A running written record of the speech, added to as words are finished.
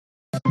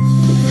Hello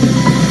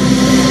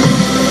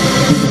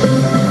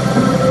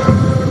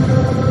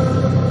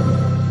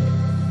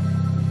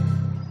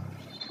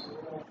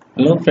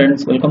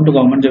friends, welcome to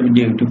government job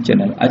India YouTube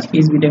channel. आज की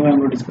इस वीडियो में हम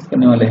लोग डिस्कस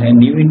करने वाले हैं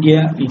new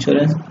India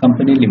insurance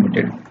company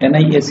limited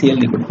NIACL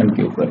recruitment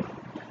के ऊपर।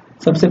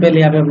 सबसे पहले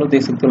यहाँ पे हम लोग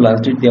देख सकते हो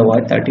लास्ट डेट दिया हुआ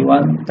है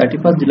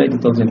 31 जुलाई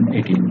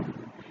 2018।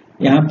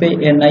 यहाँ पे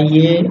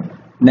NIA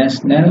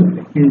national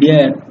India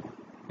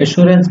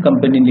insurance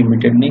company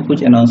limited ने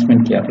कुछ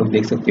अनाउंसमेंट किया, आप लोग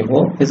देख सकते हो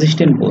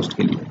असिस्टेंट पोस्ट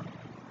के लिए।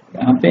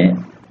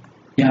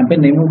 यहाँ पे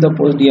नेम ऑफ द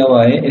पोस्ट दिया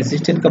हुआ है,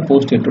 असिस्टेंट का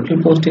पोस्ट है,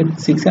 टोटल पोस्ट है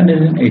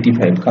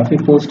 685, काफी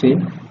पोस्ट है।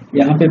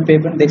 यहाँ पे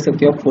पेमेंट देख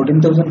सकते हो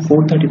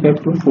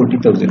 14,435 टू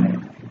 40,000 है।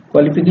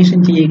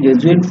 क्वालिफिकेशन चाहिए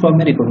graduate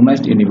from A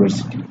recognised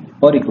university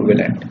और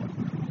इक्विवेलेंट,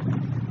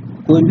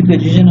 कोई भी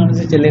ग्रेजुएशन होने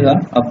से चलेगा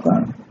आपका।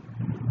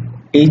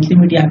 एज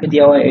लिमिट यहाँ पे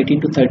दिया हुआ है 18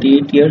 to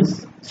 38 years,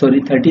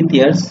 30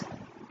 years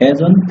as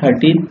on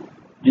 30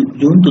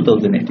 June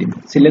 2018।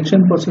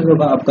 Selection process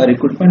होगा आपका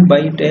recruitment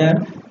by tier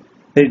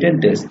written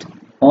test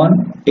on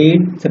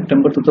 8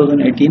 September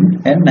 2018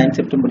 and 9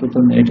 सितंबर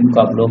 2018 को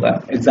आप लोग का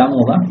एग्जाम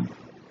होगा।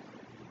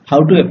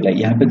 हाउ टू अप्लाई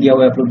यहाँ पे दिया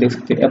हुआ है, आप लोग देख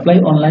सकते हैं। Apply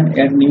online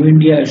at new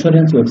India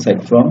insurance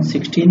website from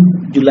 16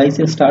 जुलाई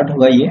से स्टार्ट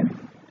होगा ये,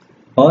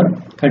 और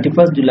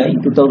 31 जुलाई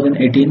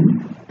 2018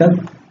 तक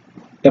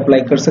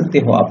अप्लाई कर सकते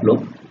हो आप लोग।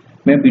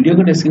 मैं वीडियो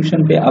के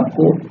डिस्क्रिप्शन पे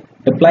आपको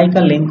अप्लाई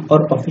का लिंक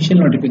और ऑफिशियल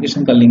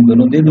नोटिफिकेशन का लिंक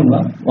दोनों दे दूंगा।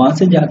 वहां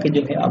से जाके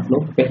जो है आप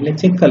लोग पहले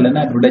चेक कर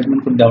लेना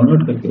एडवर्टाइजमेंट को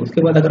डाउनलोड करके,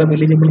 उसके बाद अगर आप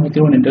एलिजिबल होते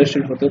हो,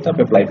 इंटरेस्टेड होते हो तो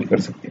आप अप्लाई भी कर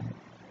सकते हो।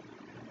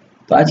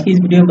 तो आज की इस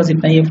वीडियो में बस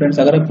इतना ही है फ्रेंड्स।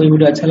 अगर आपको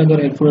वीडियो अच्छा लगा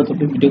और हेल्पफुल हो तो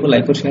प्लीज वीडियो को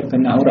लाइक और शेयर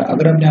करना, और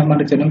अगर आपने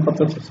हमारे चैनल को अब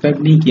तक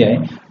सब्सक्राइब नहीं किया है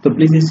तो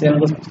प्लीज इस चैनल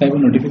को सब्सक्राइब और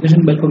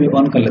नोटिफिकेशन बेल को भी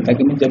ऑन कर लेता है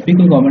कि मैं जब भी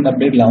कोई गवर्नमेंट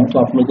अपडेट लाऊं तो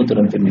आप लोगों को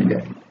तुरंत मिल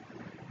जाए।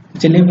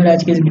 चलिए फिर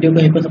आज की इस वीडियो को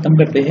यहीं पर खत्म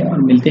करते हैं और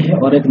मिलते हैं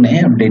और एक नए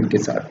अपडेट के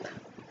साथ।